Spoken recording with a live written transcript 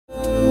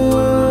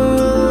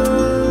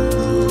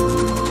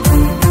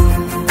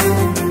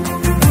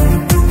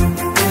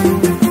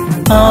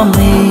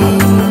ആമേൻ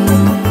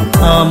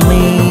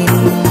ആമേൻ.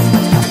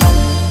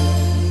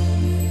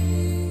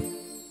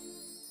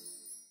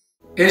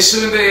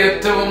 യേശുവിന്റെ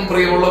ഏറ്റവും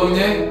പ്രിയമുള്ള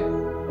കുഞ്ഞെ,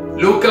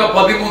 ലൂക്ക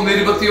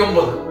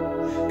 13:29,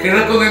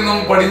 കിഴക്കുനിന്നും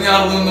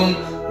പടിഞ്ഞാറു നിന്നും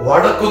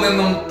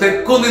വടക്കുനിന്നും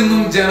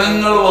തെക്കുനിന്നും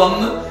ജനങ്ങൾ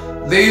വന്ന്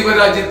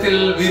ദൈവരാജ്യത്തിൽ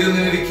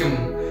വിരുന്നിരിക്കും.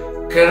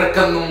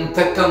 കിഴക്കെന്നും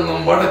തെക്കെന്നും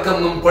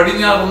വടക്കെന്നും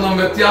പടിഞ്ഞാറെന്നും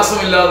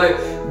വ്യത്യാസമില്ലാതെ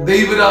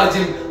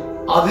ദൈവരാജ്യം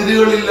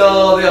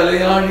അതിരുകളില്ലാതെ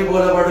അലയാഴി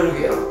പോലെ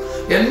പടരുകയാണ്.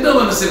 എന്റെ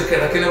മനസ്സിൽ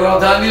കിഴക്കിന്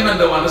പ്രാധാന്യം,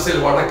 എന്റെ മനസ്സിൽ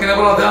വടക്കിന്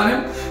പ്രാധാന്യം.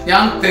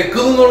 ഞാൻ തെക്കു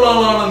നിന്നുള്ള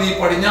ആളാണ്, നീ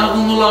പടിഞ്ഞാറ്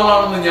നിന്നുള്ള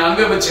ആളാണെന്ന് ഞാൻ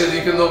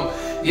വ്യവച്ഛേദിക്കുന്നു.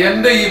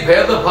 എന്റെ ഈ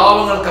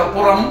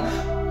ഭേദഭാവങ്ങൾക്കപ്പുറം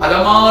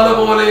അലമാല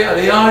പോലെ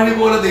അലയാഴി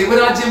പോലെ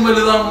ദൈവരാജ്യം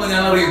വലുതാണെന്ന്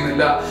ഞാൻ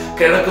അറിയുന്നില്ല.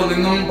 കിഴക്കു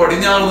നിന്നും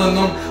പടിഞ്ഞാറ്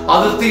നിന്നും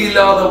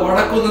അതിർത്തിയില്ലാതെ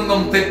വടക്കു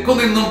നിന്നും തെക്കു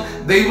നിന്നും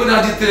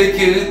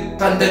ദൈവരാജ്യത്തിലേക്ക്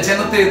തന്റെ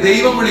ജനത്തെ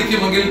ദൈവം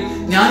വിളിക്കുമെങ്കിൽ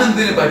ഞാൻ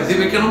എന്തിന് പരിധി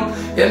വെക്കണം?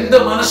 എന്റെ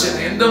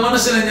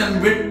മനസ്സിനെ ഞാൻ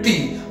വെട്ടി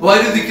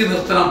വരുതിക്ക്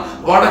നിർത്തണം.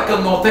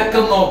 വടക്കെന്നോ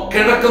തെക്കെന്നോ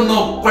കിഴക്കെന്നോ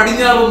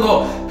പടിഞ്ഞാറെന്നോ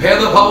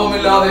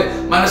ഭേദഭാവമില്ലാതെ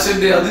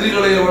മനസ്സിന്റെ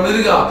അതിരുകളെ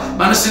വളരുക,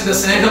 മനസ്സിന്റെ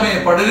സ്നേഹമേ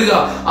പടരുക,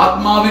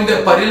 ആത്മാവിന്റെ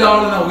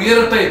പരിലാളന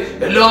ഉയരട്ടെ.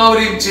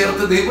 എല്ലാവരെയും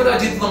ചേർത്ത്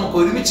ദൈവരാജ്യത്ത് നമുക്ക്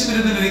ഒരുമിച്ച്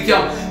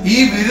വിരുന്നിലിരിക്കാം. ഈ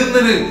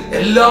വിരുന്നിന്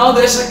എല്ലാ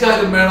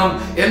ദേശക്കാരും വേണം.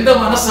 എന്റെ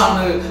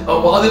മനസ്സാണ്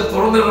വാതിൽ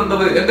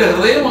തുറന്നിടേണ്ടത്, എന്റെ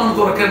ഹൃദയമാണ്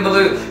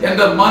തുറക്കേണ്ടത്.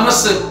 എന്റെ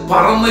മനസ്സ്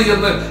പറന്ന്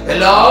എന്ന്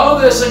എല്ലാ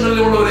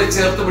ദേശങ്ങളിലുമുള്ളവരെ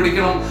ചേർത്ത്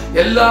പിടിക്കണം.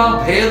 എല്ലാ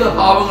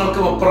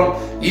ഭേദഭാവങ്ങൾക്കും അപ്പുറം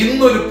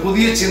ഇന്നൊരു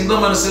പുതിയ ചിന്ത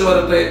മനസ്സിൽ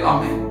വരട്ടെ.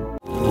 ആമേൻ.